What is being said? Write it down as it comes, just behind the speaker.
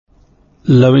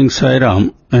Loving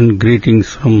Sairam and greetings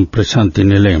from Prashanti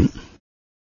Nilayam.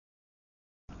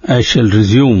 I shall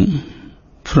resume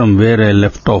from where I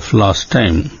left off last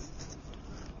time,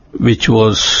 which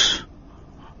was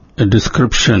a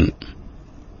description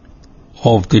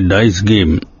of the dice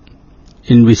game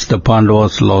in which the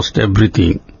Pandavas lost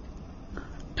everything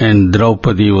and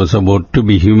Draupadi was about to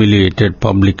be humiliated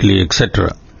publicly,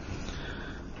 etc.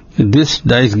 This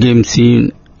dice game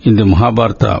scene in the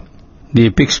Mahabharata, the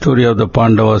epic story of the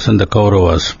Pandavas and the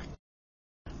Kauravas,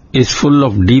 is full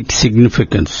of deep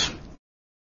significance.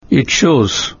 It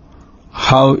shows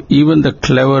how even the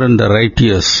clever and the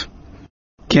righteous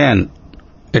can,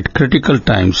 at critical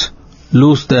times,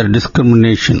 lose their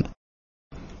discrimination.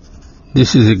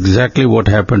 This is exactly what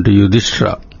happened to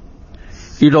Yudhishthira.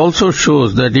 It also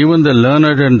shows that even the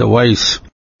learned and the wise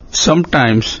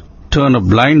sometimes turn a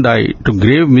blind eye to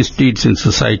grave misdeeds in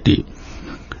society,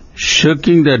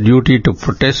 shirking their duty to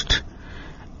protest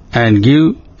and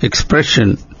give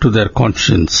expression to their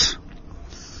conscience.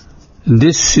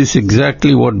 This is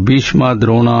exactly what Bhishma,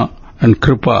 Drona and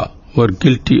Kripa were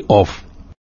guilty of.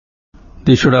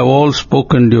 They should have all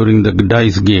spoken during the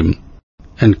dice game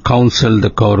and counseled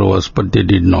the Kauravas, but they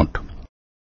did not.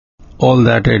 All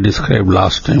that I described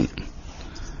last time.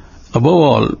 Above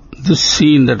all, this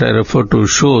scene that I refer to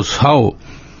shows how,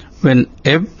 when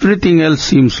everything else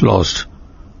seems lost,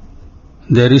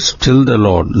 there is still the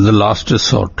Lord, the last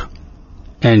resort,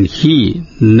 and He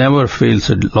never fails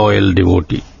a loyal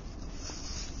devotee.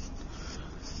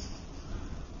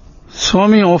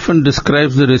 Swami often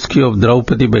describes the rescue of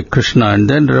Draupadi by Krishna and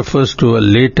then refers to a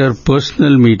later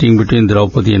personal meeting between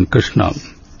Draupadi and Krishna.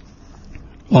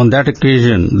 On that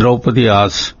occasion, Draupadi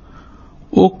asks,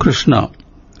 "O Krishna,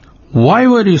 why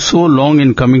were you so long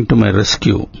in coming to my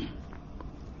rescue?"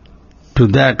 To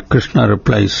that, Krishna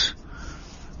replies,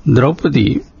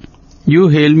 "Draupadi, you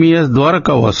hail me as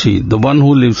Dwarakavasi, the one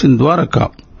who lives in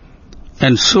Dwaraka.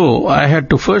 And so I had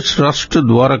to first rush to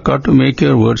Dwaraka to make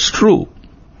your words true.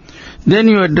 Then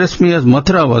you address me as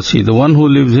Mathuravasi, the one who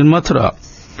lives in Mathura,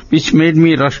 which made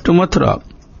me rush to Mathura.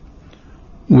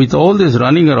 With all this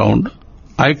running around,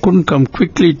 I couldn't come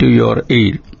quickly to your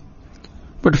aid.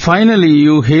 But finally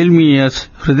you hail me as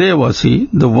Hridayavasi,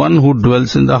 the one who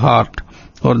dwells in the heart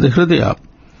or the Hridaya.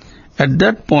 At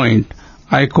that point,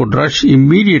 I could rush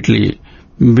immediately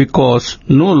because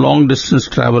no long distance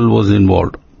travel was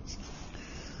involved."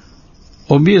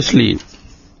 Obviously,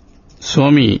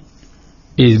 Swami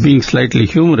is being slightly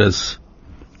humorous,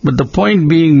 but the point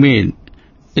being made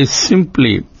is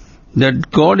simply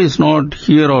that God is not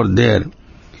here or there.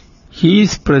 He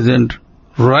is present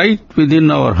right within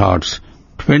our hearts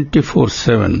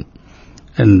 24/7,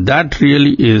 and that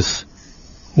really is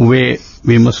where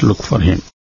we must look for Him.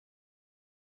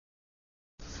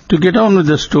 To get on with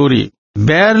the story,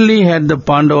 barely had the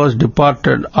Pandavas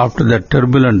departed after that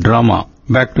turbulent drama,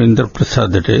 back to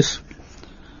Indraprastha that is,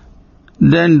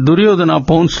 then Duryodhana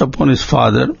pounced upon his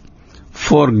father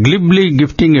for glibly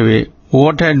gifting away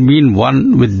what had been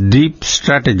won with deep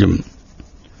stratagem.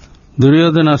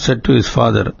 Duryodhana said to his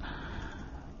father,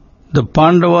 "The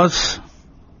Pandavas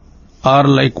are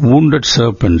like wounded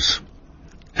serpents,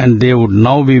 and they would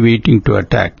now be waiting to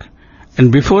attack.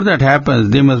 And before that happens,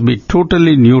 they must be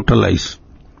totally neutralized.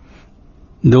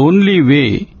 The only way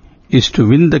is to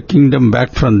win the kingdom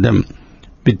back from them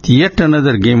with yet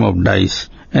another game of dice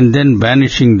and then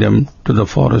banishing them to the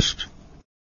forest."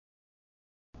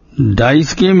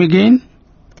 Dice game again?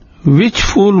 Which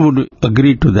fool would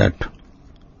agree to that?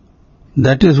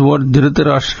 That is what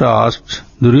Dhritarashtra asked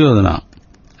Duryodhana,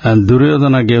 and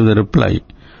Duryodhana gave the reply,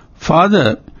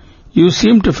 "Father, you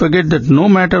seem to forget that no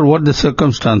matter what the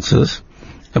circumstances,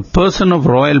 a person of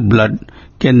royal blood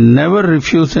can never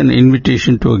refuse an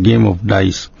invitation to a game of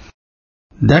dice.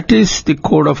 That is the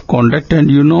code of conduct, and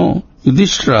you know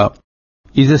Yudhishthira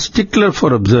is a stickler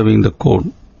for observing the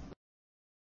code."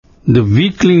 The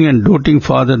weakling and doting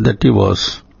father that he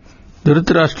was,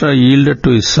 Dhritarashtra yielded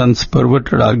to his son's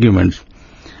perverted arguments,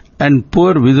 and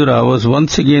poor Vidura was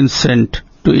once again sent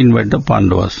to invite the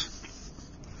Pandavas.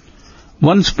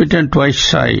 "Once bitten, twice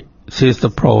shy," says the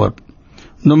proverb.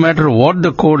 No matter what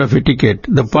the code of etiquette,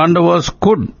 the Pandavas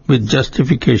could, with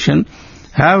justification,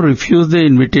 have refused the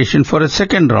invitation for a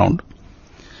second round.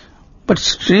 But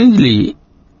strangely,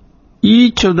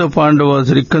 each of the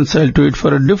Pandavas reconciled to it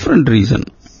for a different reason.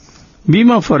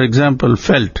 Bhima, for example,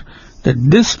 felt that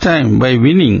this time, by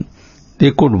winning, they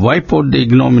could wipe out the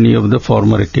ignominy of the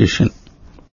former occasion.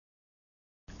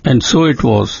 And so it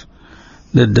was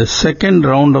that the second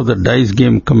round of the dice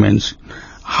game commenced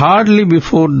hardly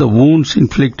before the wounds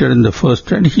inflicted in the first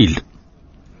had healed.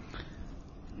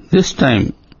 This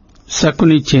time,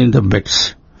 Sakuni changed the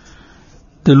bets.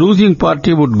 The losing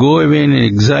party would go away in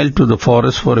exile to the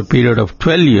forest for a period of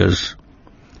 12 years,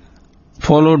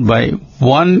 followed by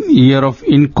 1 year of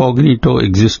incognito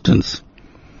existence.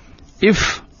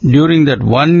 If during that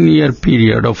 1 year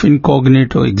period of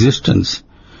incognito existence,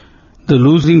 the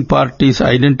losing party's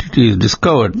identity is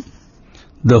discovered,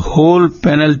 the whole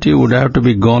penalty would have to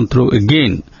be gone through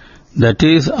again. That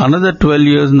is, another 12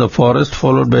 years in the forest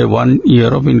followed by 1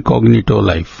 year of incognito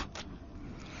life.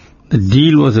 The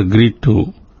deal was agreed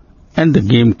to, and the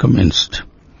game commenced.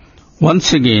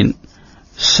 Once again,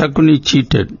 Sakuni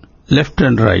cheated left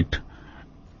and right,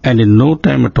 and in no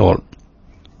time at all,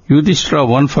 Yudhishthira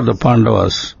won for the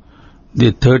Pandavas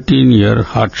the 13-year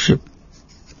hardship.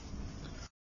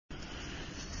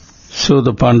 So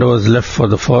the Pandavas left for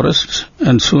the forest,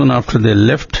 and soon after they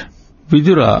left,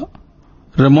 Vidura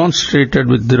remonstrated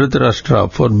with Dhritarashtra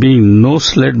for being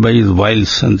nose-led by his vile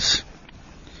sons.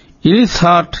 In his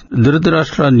heart,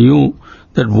 Dhritarashtra knew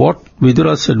that what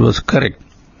Vidura said was correct,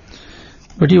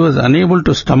 but he was unable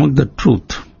to stomach the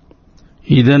truth.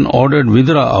 He then ordered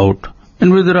Vidura out,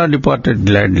 and Vidura departed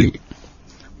gladly.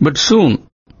 But soon,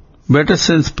 better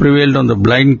sense prevailed on the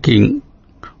blind king,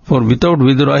 for without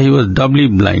Vidura he was doubly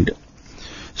blind.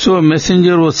 So a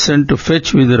messenger was sent to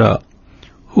fetch Vidura,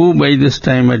 who by this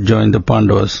time had joined the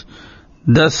Pandavas.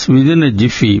 Thus, within a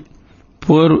jiffy,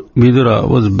 poor Vidura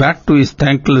was back to his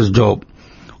thankless job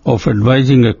of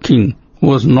advising a king who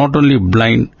was not only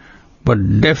blind,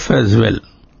 but deaf as well.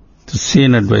 The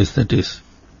sane advice, that is.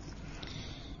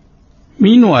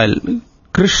 Meanwhile,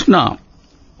 Krishna,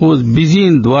 who was busy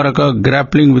in Dwaraka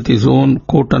grappling with his own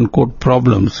quote-unquote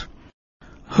problems,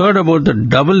 heard about the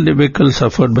double debacle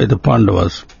suffered by the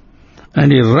Pandavas,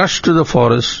 and he rushed to the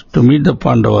forest to meet the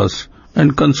Pandavas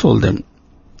and console them.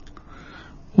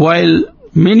 While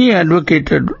many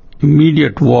advocated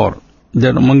immediate war,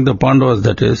 that among the Pandavas,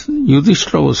 that is,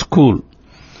 Yudhishthira was cool,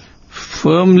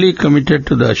 firmly committed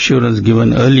to the assurance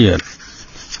given earlier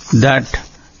that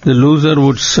the loser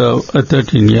would serve a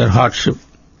 13-year hardship.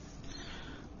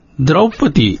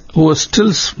 Draupadi, who was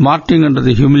still smarting under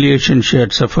the humiliation she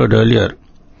had suffered earlier,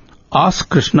 asked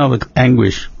Krishna with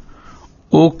anguish,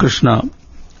 "O Krishna,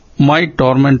 my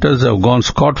tormentors have gone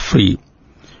scot-free,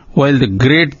 while the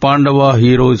great Pandava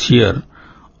heroes here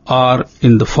are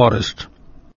in the forest.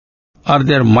 Are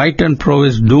their might and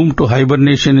prowess doomed to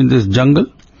hibernation in this jungle?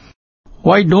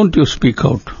 Why don't you speak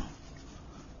out?"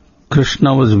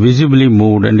 Krishna was visibly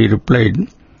moved, and he replied,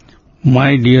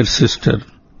 "My dear sister,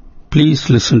 please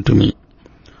listen to me.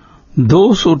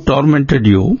 Those who tormented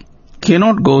you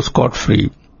cannot go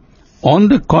scot-free. On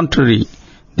the contrary,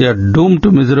 they are doomed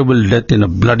to miserable death in a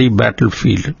bloody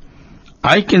battlefield.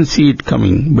 I can see it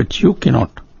coming, but you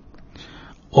cannot.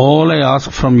 All I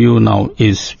ask from you now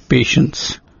is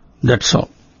patience. That's all."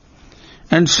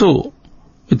 And so,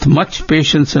 with much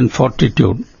patience and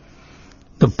fortitude,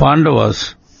 the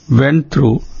Pandavas went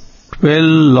through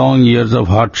 12 long years of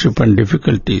hardship and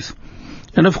difficulties,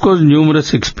 and of course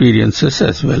numerous experiences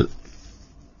as well.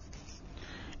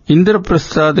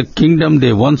 Indraprastha, the kingdom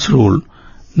they once ruled,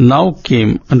 now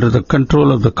came under the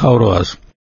control of the Kauravas,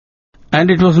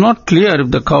 and it was not clear if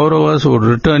the Kauravas would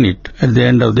return it at the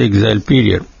end of the exile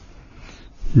period.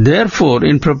 Therefore,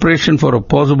 in preparation for a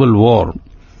possible war,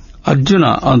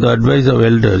 Arjuna, on the advice of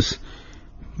elders,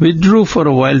 withdrew for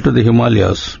a while to the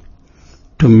Himalayas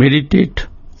to meditate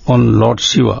on Lord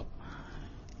Shiva.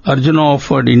 Arjuna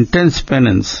offered intense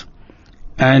penance,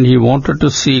 and he wanted to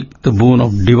seek the boon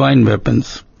of divine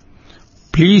weapons.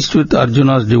 Pleased with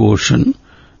Arjuna's devotion,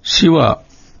 Shiva,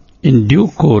 in due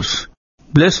course,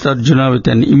 blessed Arjuna with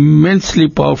an immensely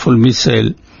powerful missile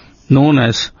known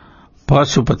as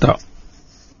Pasupata.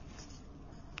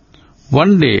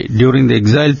 One day, during the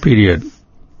exile period,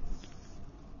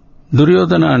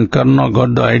 Duryodhana and Karna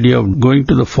got the idea of going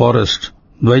to the forest,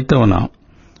 Dvaitavana,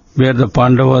 where the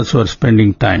Pandavas were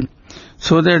spending time,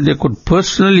 so that they could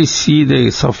personally see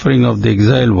the suffering of the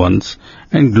exiled ones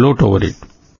and gloat over it.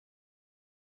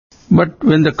 But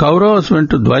when the Kauravas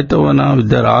went to Dvaitavana with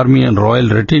their army and royal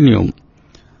retinue,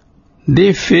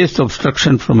 they faced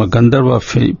obstruction from a Gandharva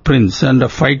prince, and a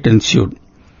fight ensued.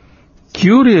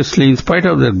 Curiously, in spite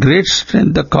of their great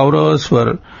strength, the Kauravas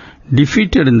were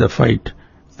defeated in the fight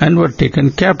and were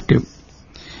taken captive.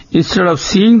 Instead of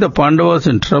seeing the Pandavas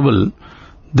in trouble,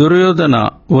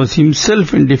 Duryodhana was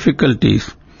himself in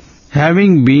difficulties,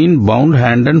 having been bound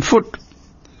hand and foot.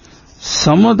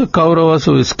 Some of the Kauravas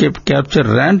who escaped capture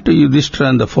ran to Yudhishthira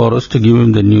in the forest to give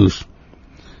him the news.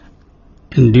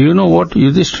 And do you know what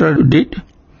Yudhishthira did?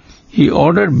 He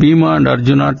ordered Bhima and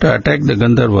Arjuna to attack the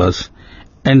Gandharvas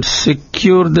and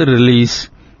secure the release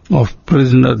of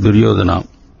prisoner Duryodhana.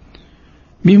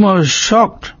 Bhima was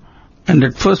shocked and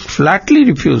at first flatly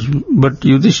refused, but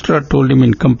Yudhishthira told him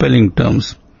in compelling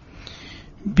terms,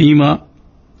 Bhima,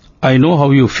 I know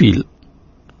how you feel,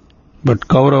 but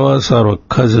Kauravas are our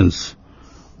cousins.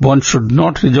 One should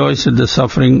not rejoice at the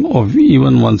suffering of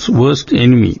even one's worst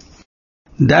enemy.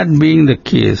 That being the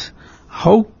case,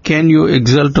 how can you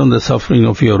exult on the suffering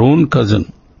of your own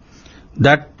cousin?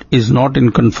 That is not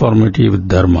in conformity with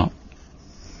Dharma.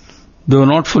 They were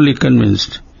not fully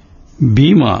convinced.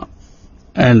 Bhima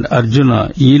and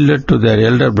Arjuna yielded to their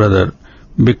elder brother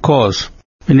because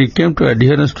when it came to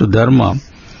adherence to Dharma,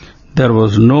 there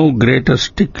was no greater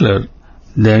stickler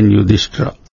than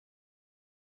Yudhishthira.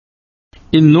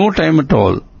 In no time at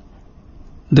all,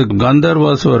 the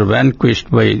Gandharvas were vanquished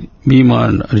by Bhima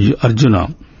and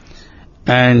Arjuna,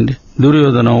 and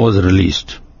Duryodhana was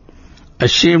released.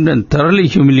 Ashamed and thoroughly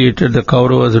humiliated, the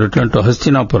Kauravas returned to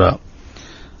Hastinapura,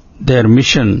 their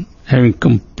mission having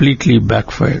completely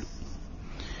backfired.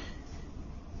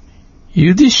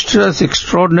 Yudhishthira's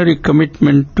extraordinary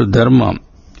commitment to Dharma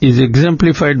is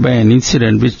exemplified by an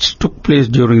incident which took place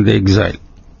during the exile.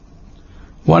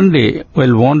 One day,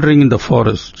 while wandering in the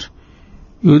forest,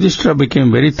 Yudhishthira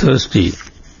became very thirsty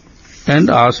and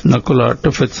asked Nakula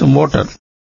to fetch some water.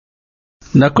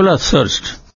 Nakula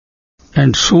searched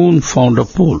and soon found a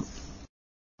pool.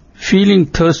 Feeling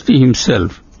thirsty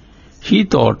himself, he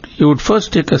thought he would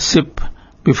first take a sip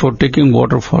before taking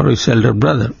water for his elder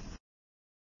brother.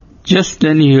 Just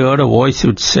then he heard a voice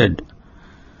which said,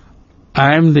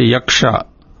 I am the Yaksha,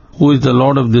 who is the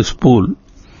lord of this pool.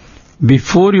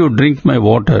 Before you drink my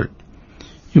water,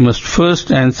 you must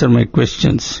first answer my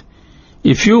questions.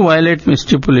 If you violate my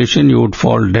stipulation, you would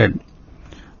fall dead.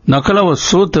 Nakula was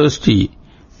so thirsty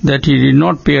that he did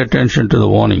not pay attention to the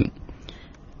warning.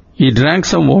 He drank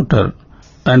some water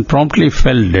and promptly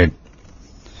fell dead.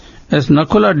 As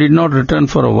Nakula did not return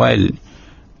for a while,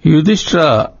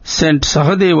 Yudhishthira sent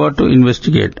Sahadeva to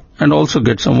investigate and also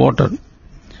get some water.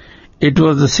 It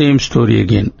was the same story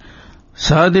again.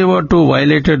 Sahadeva too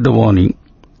violated the warning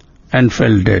and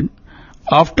fell dead.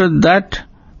 After that,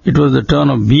 it was the turn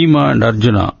of Bhima and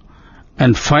Arjuna,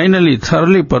 and finally,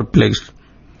 thoroughly perplexed,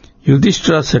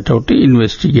 Yudhishthira set out to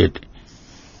investigate.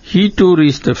 He too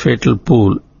reached the fatal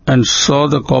pool and saw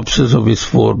the corpses of his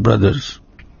 4 brothers.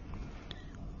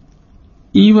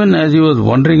 Even as he was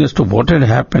wondering as to what had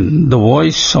happened, the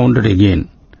voice sounded again,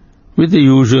 with the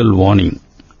usual warning.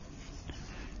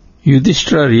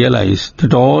 Yudhishthira realized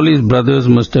that all his brothers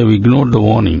must have ignored the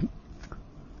warning,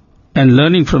 and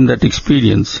learning from that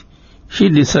experience, he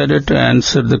decided to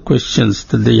answer the questions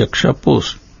that the Yaksha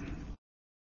posed.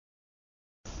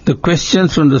 The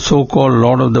questions from the so-called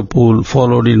Lord of the Pool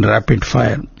followed in rapid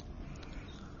fire.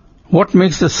 What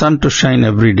makes the sun to shine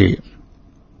every day?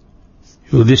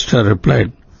 Yudhishthira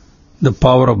replied, the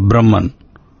power of Brahman.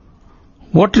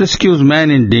 What rescues man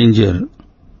in danger?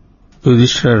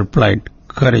 Yudhishthira replied,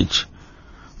 courage.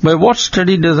 By what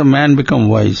study does a man become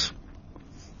wise?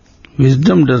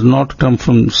 Wisdom does not come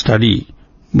from study,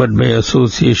 but by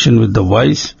association with the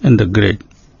wise and the great.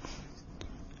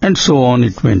 And so on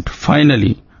it went.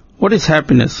 Finally, what is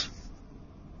happiness?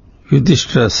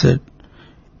 Yudhishthira said,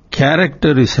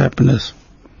 character is happiness.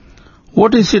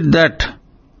 What is it that,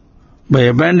 by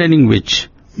abandoning which,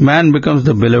 man becomes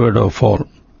the beloved of all?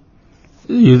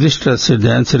 Yudhishthira said,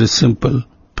 the answer is simple,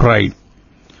 pride.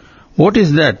 What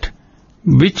is that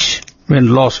which,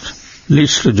 when lost,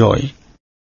 leads to joy?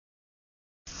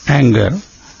 Anger.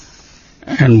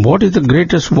 And what is the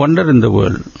greatest wonder in the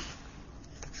world?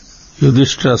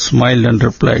 Yudhishthira smiled and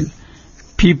replied,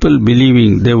 people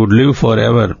believing they would live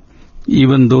forever,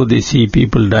 even though they see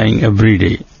people dying every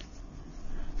day.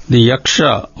 The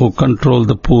Yaksha who controlled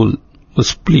the pool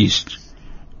was pleased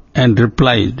and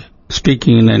replied,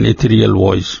 speaking in an ethereal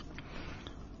voice,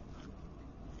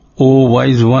 O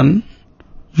wise one,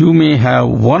 you may have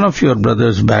one of your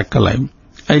brothers back alive.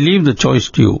 I leave the choice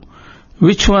to you.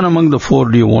 Which one among the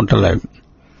 4 do you want alive?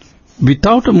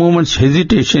 Without a moment's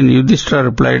hesitation, Yudhishthira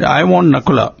replied, I want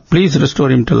Nakula. Please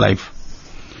restore him to life.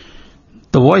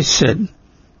 The voice said,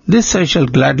 this I shall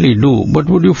gladly do, but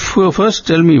would you first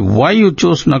tell me why you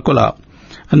chose Nakula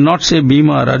and not say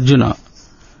Bhima or Arjuna?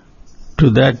 To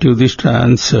that Yudhishthira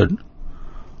answered,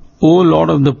 O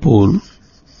Lord of the Pool,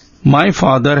 my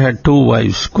father had 2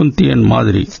 wives, Kunti and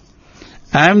Madri.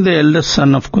 I am the eldest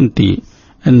son of Kunti,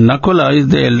 and Nakula is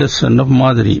the eldest son of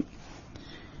Madri.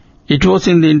 It was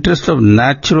in the interest of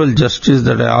natural justice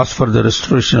that I asked for the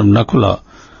restoration of Nakula,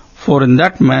 for in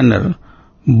that manner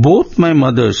both my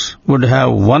mothers would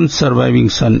have 1 surviving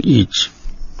son each.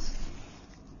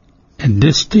 At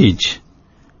this stage,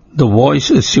 the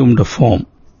voice assumed a form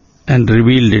and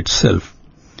revealed itself.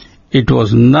 It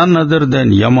was none other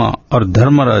than Yama or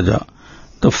Dharmaraja,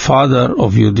 the father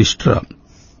of Yudhishthira.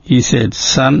 He said,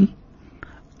 "Son,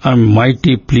 I am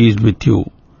mighty pleased with you,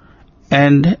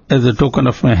 and as a token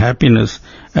of my happiness,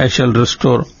 I shall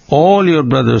restore all your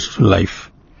brothers to life.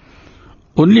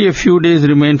 Only a few days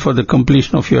remain for the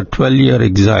completion of your 12-year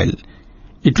exile.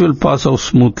 It will pass off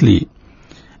smoothly,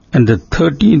 and the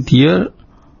 13th year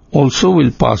also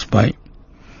will pass by.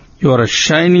 You are a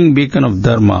shining beacon of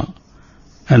Dharma,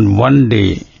 and one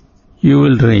day you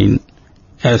will reign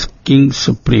as King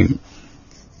Supreme."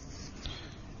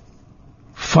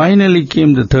 Finally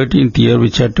came the 13th year,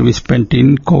 which had to be spent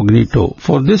incognito.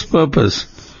 For this purpose,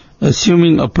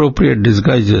 assuming appropriate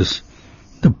disguises,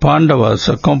 the Pandavas,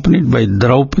 accompanied by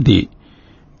Draupadi,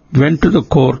 went to the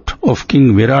court of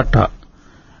King Virata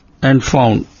and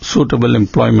found suitable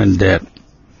employment there.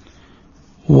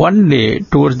 One day,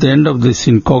 towards the end of this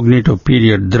incognito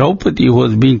period, Draupadi, who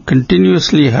was being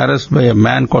continuously harassed by a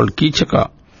man called Kichaka,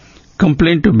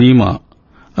 complained to Bhima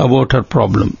about her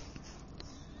problem.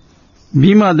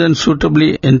 Bhima then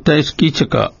suitably enticed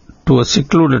Kichaka to a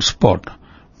secluded spot,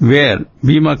 where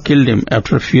Bhima killed him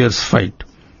after a fierce fight.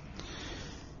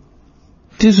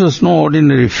 This was no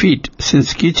ordinary feat,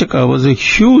 since Kichaka was a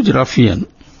huge ruffian.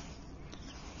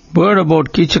 Word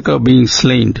about Kichaka being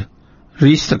slain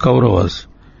reached the Kauravas,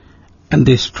 and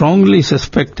they strongly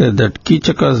suspected that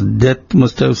Kichaka's death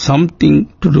must have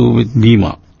something to do with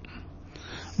Bhima.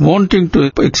 Wanting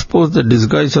to expose the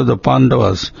disguise of the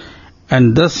Pandavas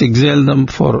and thus exile them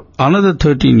for another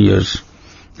 13 years,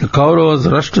 the Kauravas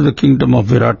rushed to the kingdom of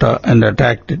Virata and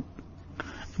attacked it.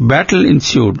 Battle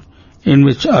ensued, in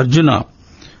which Arjuna,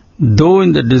 though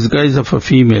in the disguise of a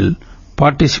female,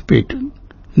 participated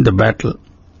in the battle,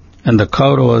 and the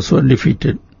Kauravas were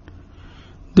defeated.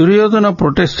 Duryodhana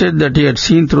protested that he had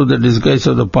seen through the disguise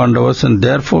of the Pandavas, and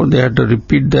therefore they had to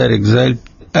repeat their exile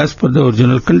as per the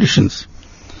original conditions.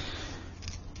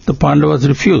 The Pandavas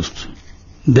refused.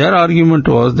 Their argument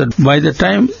was that by the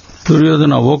time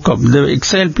Duryodhana woke up, the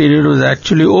exile period was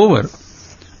actually over,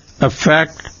 a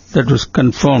fact that was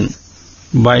confirmed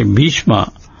by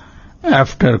Bhishma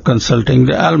after consulting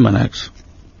the almanacs.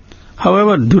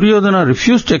 However, Duryodhana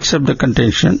refused to accept the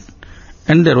contention,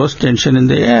 and there was tension in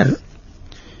the air.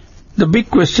 The big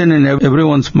question in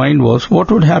everyone's mind was,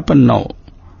 what would happen now?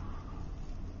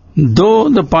 Though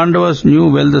the Pandavas knew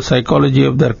well the psychology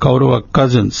of their Kaurava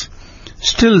cousins,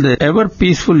 still the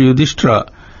ever-peaceful Yudhishthira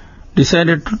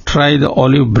decided to try the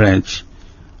olive branch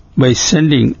by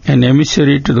sending an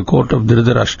emissary to the court of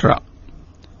Dhritarashtra,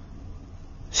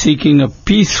 seeking a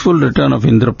peaceful return of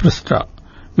Indraprastha,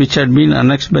 which had been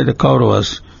annexed by the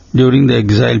Kauravas during the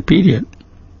exile period.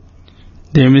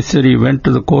 The emissary went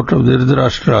to the court of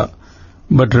Dhritarashtra,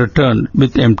 but returned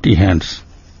with empty hands.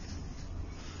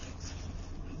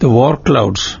 The war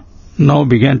clouds now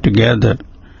began to gather,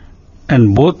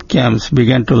 and both camps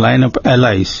began to line up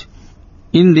allies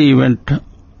in the event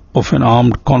of an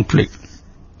armed conflict.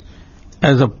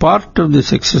 As a part of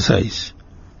this exercise,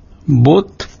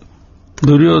 both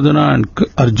Duryodhana and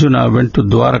Arjuna went to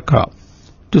Dwaraka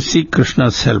to seek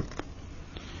Krishna's help.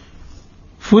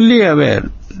 Fully aware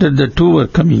that the two were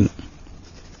coming,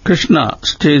 Krishna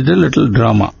staged a little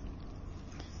drama.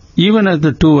 Even as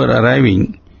the two were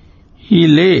arriving, he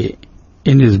lay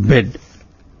in his bed,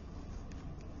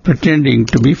 pretending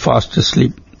to be fast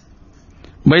asleep.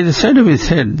 By the side of his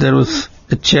head there was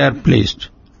a chair placed.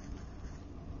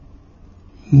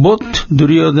 Both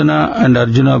Duryodhana and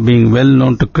Arjuna being well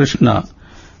known to Krishna,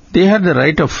 they had the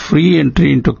right of free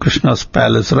entry into Krishna's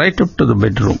palace right up to the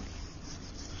bedroom.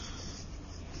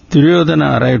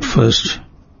 Duryodhana arrived first,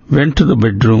 went to the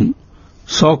bedroom,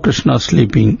 saw Krishna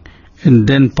sleeping, and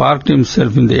then parked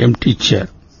himself in the empty chair,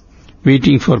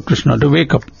 waiting for Krishna to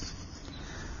wake up.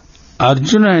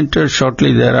 Arjuna entered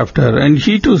shortly thereafter, and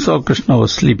he too saw Krishna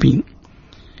was sleeping.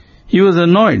 He was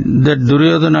annoyed that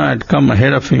Duryodhana had come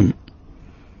ahead of him,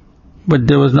 but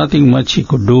there was nothing much he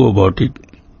could do about it.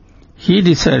 He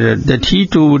decided that he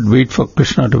too would wait for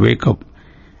Krishna to wake up,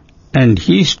 and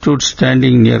he stood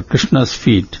standing near Krishna's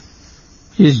feet,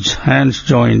 his hands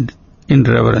joined in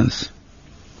reverence.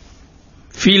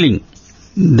 Feeling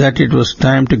that it was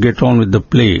time to get on with the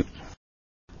play,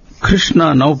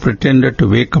 Krishna now pretended to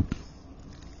wake up,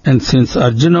 and since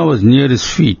Arjuna was near his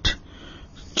feet,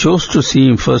 chose to see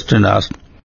him first and asked,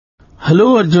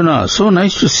 "Hello Arjuna, so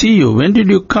nice to see you. When did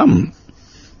you come?"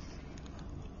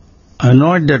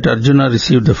 Annoyed that Arjuna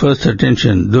received the first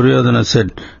attention, Duryodhana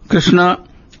said, "Krishna,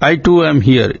 I too am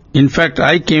here. In fact,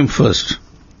 I came first."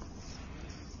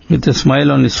 With a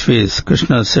smile on his face,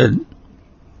 Krishna said,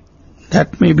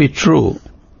 "That may be true,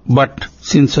 but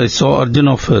since I saw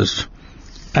Arjuna first,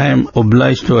 I am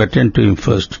obliged to attend to him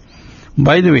first.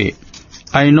 By the way,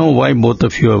 I know why both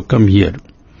of you have come here.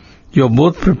 You are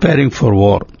both preparing for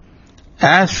war.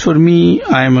 As for me,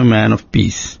 I am a man of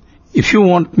peace. If you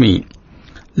want me,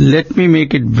 let me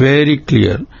make it very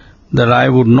clear that I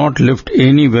would not lift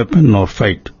any weapon nor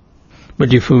fight.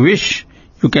 But if you wish,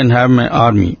 you can have my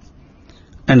army.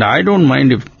 And I don't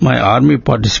mind if my army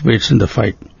participates in the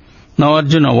fight. Now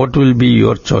Arjuna, what will be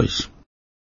your choice?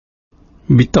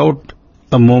 Without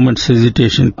a moment's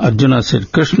hesitation, Arjuna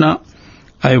said, Krishna,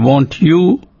 I want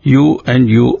you and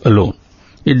you alone.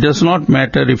 It does not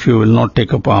matter if you will not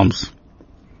take up arms.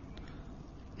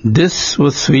 This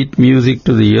was sweet music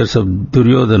to the ears of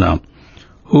Duryodhana,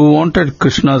 who wanted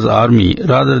Krishna's army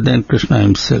rather than Krishna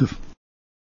himself.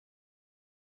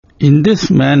 In this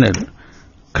manner,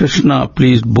 Krishna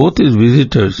pleased both his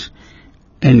visitors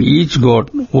and each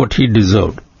got what he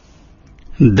deserved.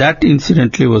 That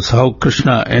incidentally was how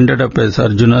Krishna ended up as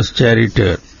Arjuna's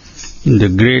charioteer in the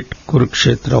great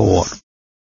Kurukshetra war.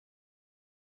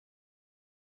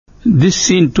 This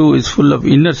scene too is full of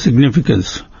inner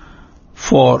significance,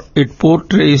 for it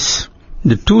portrays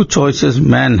the two choices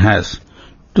man has,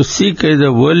 to seek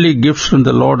either worldly gifts from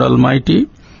the Lord Almighty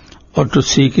or to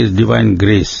seek His divine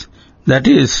grace, that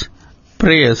is,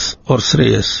 prayas or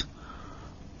shreyas.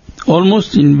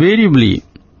 Almost invariably,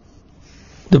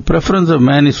 the preference of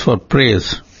man is for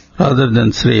prayas rather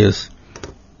than shreyas,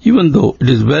 even though it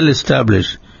is well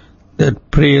established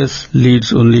that prayas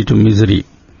leads only to misery.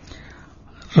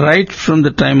 Right from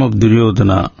the time of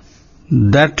Duryodhana,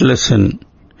 that lesson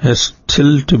has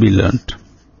still to be learnt.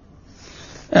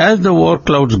 As the war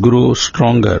clouds grew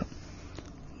stronger,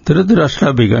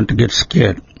 Dhritarashtra began to get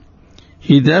scared.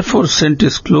 He therefore sent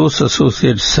his close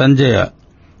associate Sanjaya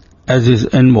as his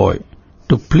envoy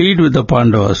to plead with the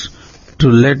Pandavas to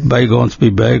let bygones be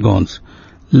bygones,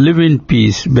 live in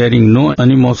peace, bearing no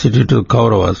animosity to the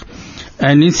Kauravas,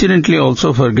 and incidentally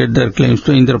also forget their claims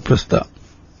to Indraprastha.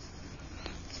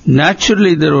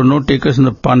 Naturally, there were no takers in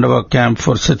the Pandava camp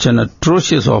for such an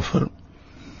atrocious offer.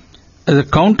 As a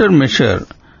countermeasure,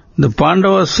 the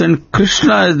Pandavas sent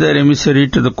Krishna as their emissary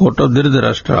to the court of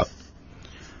Dhritarashtra.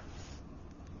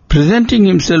 Presenting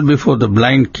himself before the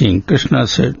blind king, Krishna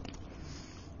said,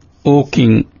 O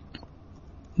king,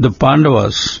 the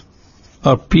Pandavas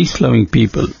are peace-loving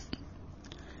people.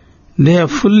 They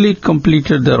have fully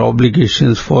completed their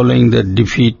obligations following their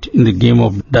defeat in the game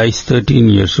of dice 13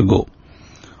 years ago.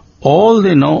 All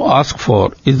they now ask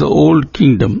for is the old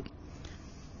kingdom.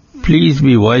 Please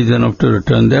be wise enough to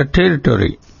return their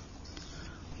territory.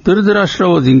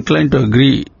 Dhritarashtra was inclined to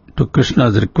agree to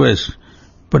Krishna's request,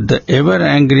 but the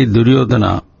ever-angry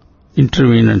Duryodhana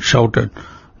intervened and shouted,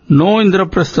 No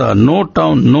Indraprastha, no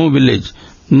town, no village,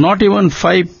 not even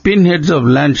 5 pinheads of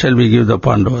land shall we give the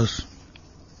Pandavas.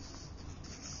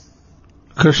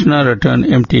 Krishna returned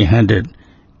empty-handed,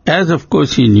 as of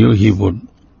course he knew he would.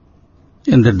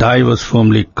 And the die was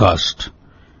firmly cast.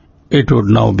 It would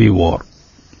now be war.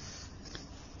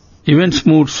 Events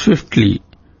moved swiftly,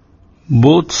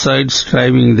 both sides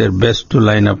striving their best to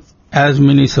line up as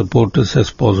many supporters as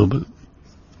possible.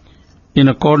 In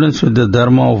accordance with the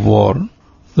dharma of war,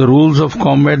 the rules of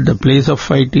combat, the place of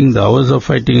fighting, the hours of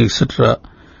fighting, etc.,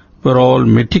 were all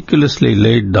meticulously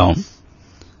laid down,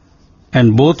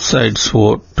 and both sides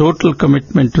swore total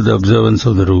commitment to the observance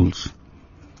of the rules.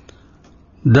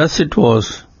 Thus it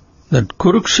was that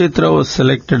Kurukshetra was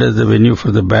selected as the venue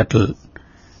for the battle,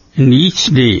 and each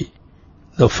day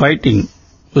the fighting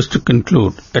was to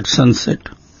conclude at sunset.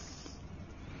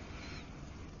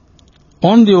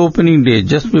 On the opening day,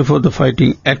 just before the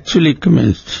fighting actually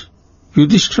commenced,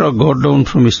 Yudhishthira got down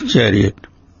from his chariot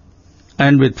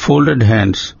and with folded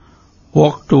hands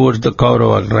walked towards the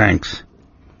Kaurava ranks.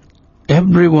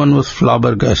 Everyone was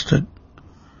flabbergasted.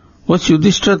 Was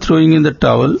Yudhishthira throwing in the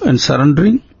towel and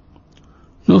surrendering?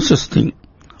 No such thing.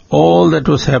 All that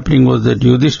was happening was that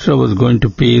Yudhishthira was going to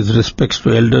pay his respects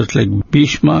to elders like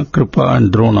Bhishma, Kripa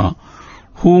and Drona,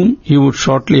 whom he would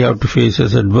shortly have to face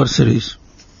as adversaries.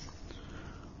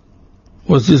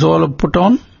 Was this all a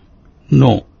put-on?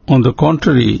 No. On the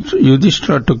contrary,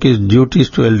 Yudhishthira took his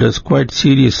duties to elders quite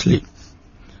seriously.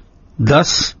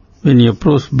 Thus, when he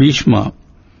approached Bhishma,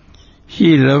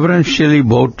 he reverentially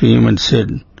bowed to him and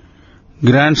said,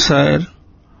 Grandsire,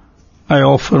 I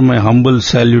offer my humble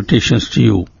salutations to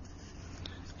you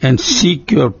and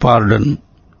seek your pardon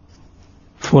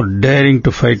for daring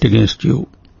to fight against you.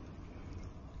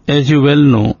 As you well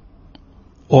know,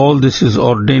 all this is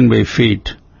ordained by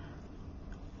fate,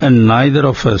 and neither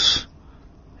of us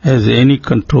has any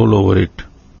control over it.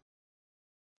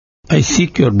 I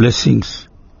seek your blessings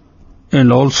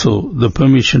and also the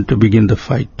permission to begin the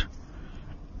fight.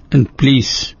 and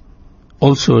please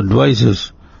also advise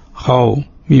us how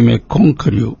we may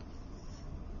conquer you.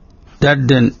 That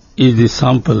then is the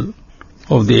sample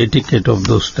of the etiquette of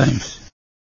those times.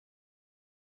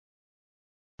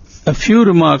 A few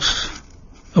remarks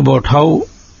about how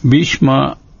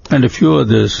Bhishma and a few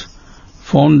others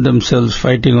found themselves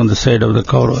fighting on the side of the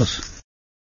Kauravas.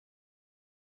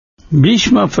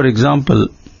 Bhishma, for example,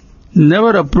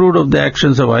 never approved of the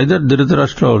actions of either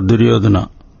Dhritarashtra or Duryodhana,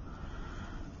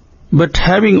 but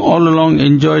having all along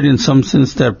enjoyed in some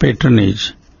sense their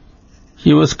patronage,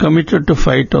 he was committed to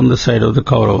fight on the side of the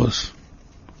Kauravas.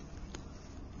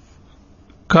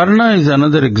 Karna is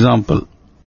another example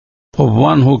of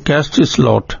one who cast his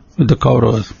lot with the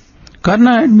Kauravas.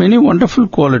 Karna had many wonderful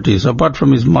qualities apart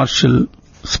from his martial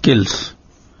skills.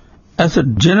 As a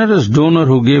generous donor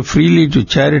who gave freely to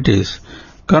charities,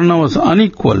 Karna was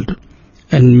unequaled,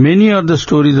 and many are the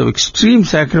stories of extreme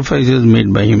sacrifices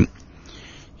made by him.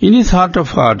 In his heart of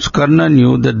hearts, Karna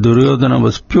knew that Duryodhana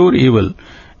was pure evil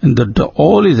and that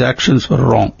all his actions were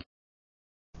wrong.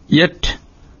 Yet,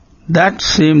 that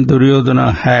same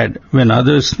Duryodhana had, when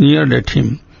others sneered at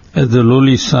him as the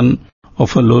lowly son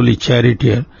of a lowly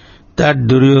charioteer, that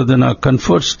Duryodhana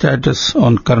conferred status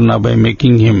on Karna by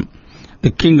making him the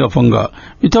king of Anga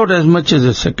without as much as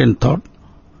a second thought.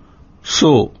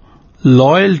 So,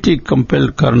 loyalty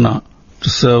compelled Karna to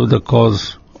serve the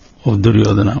cause of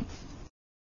Duryodhana.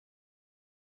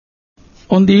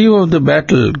 On the eve of the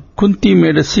battle, Kunti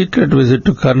made a secret visit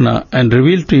to Karna and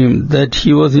revealed to him that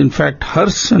he was in fact her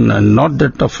son and not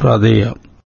that of Radheya.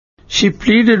 She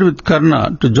pleaded with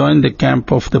Karna to join the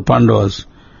camp of the Pandavas,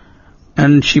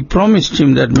 and she promised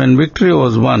him that when victory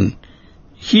was won,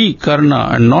 he, Karna,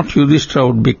 and not Yudhishthira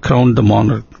would be crowned the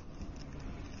monarch.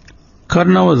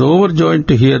 Karna was overjoyed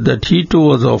to hear that he too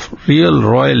was of real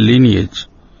royal lineage,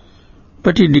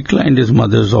 but he declined his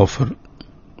mother's offer.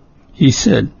 He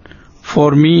said,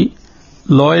 "For me,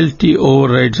 loyalty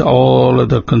overrides all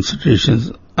other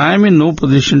considerations. I am in no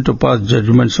position to pass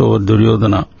judgments over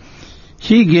Duryodhana.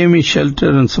 He gave me shelter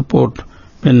and support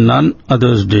when none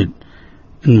others did,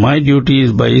 and my duty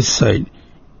is by his side,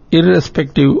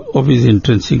 irrespective of his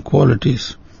intrinsic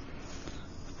qualities."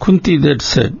 Kunti then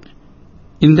said,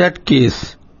 "In that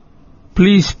case,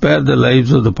 please spare the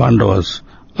lives of the Pandavas.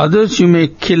 Others you may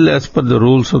kill as per the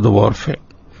rules of the warfare,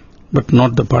 but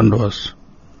not the Pandavas."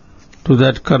 To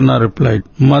that Karna replied,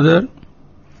 "Mother,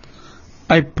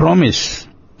 I promise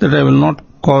that I will not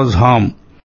cause harm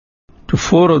to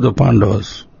 4 of the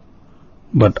Pandavas,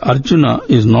 but Arjuna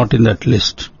is not in that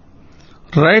list.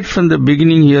 Right from the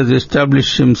beginning he has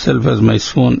established himself as my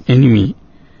sworn enemy,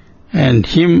 and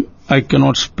him I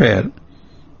cannot spare,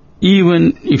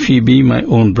 even if he be my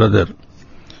own brother.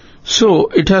 So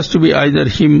it has to be either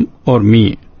him or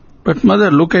me. But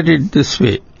mother, look at it this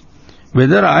way.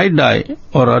 Whether I die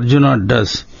or Arjuna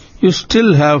does, you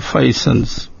still have 5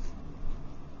 sons."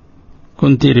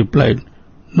 Kunti replied,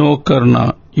 "No,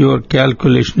 Karna, your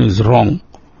calculation is wrong,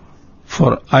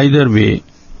 for either way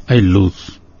I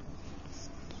lose."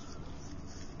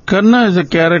 Karna is a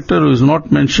character who is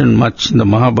not mentioned much in the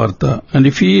Mahabharata, and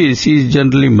if he is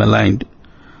generally maligned.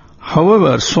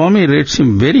 However, Swami rates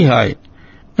him very high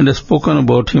and has spoken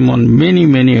about him on many,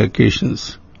 many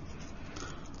occasions.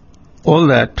 All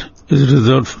that is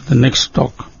reserved for the next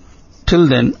talk. Till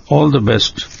then, all the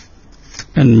best,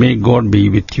 and may God be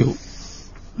with you.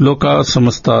 Loka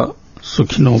samasta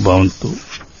sukhino bhavantu.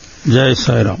 Jai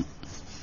Sai Ram.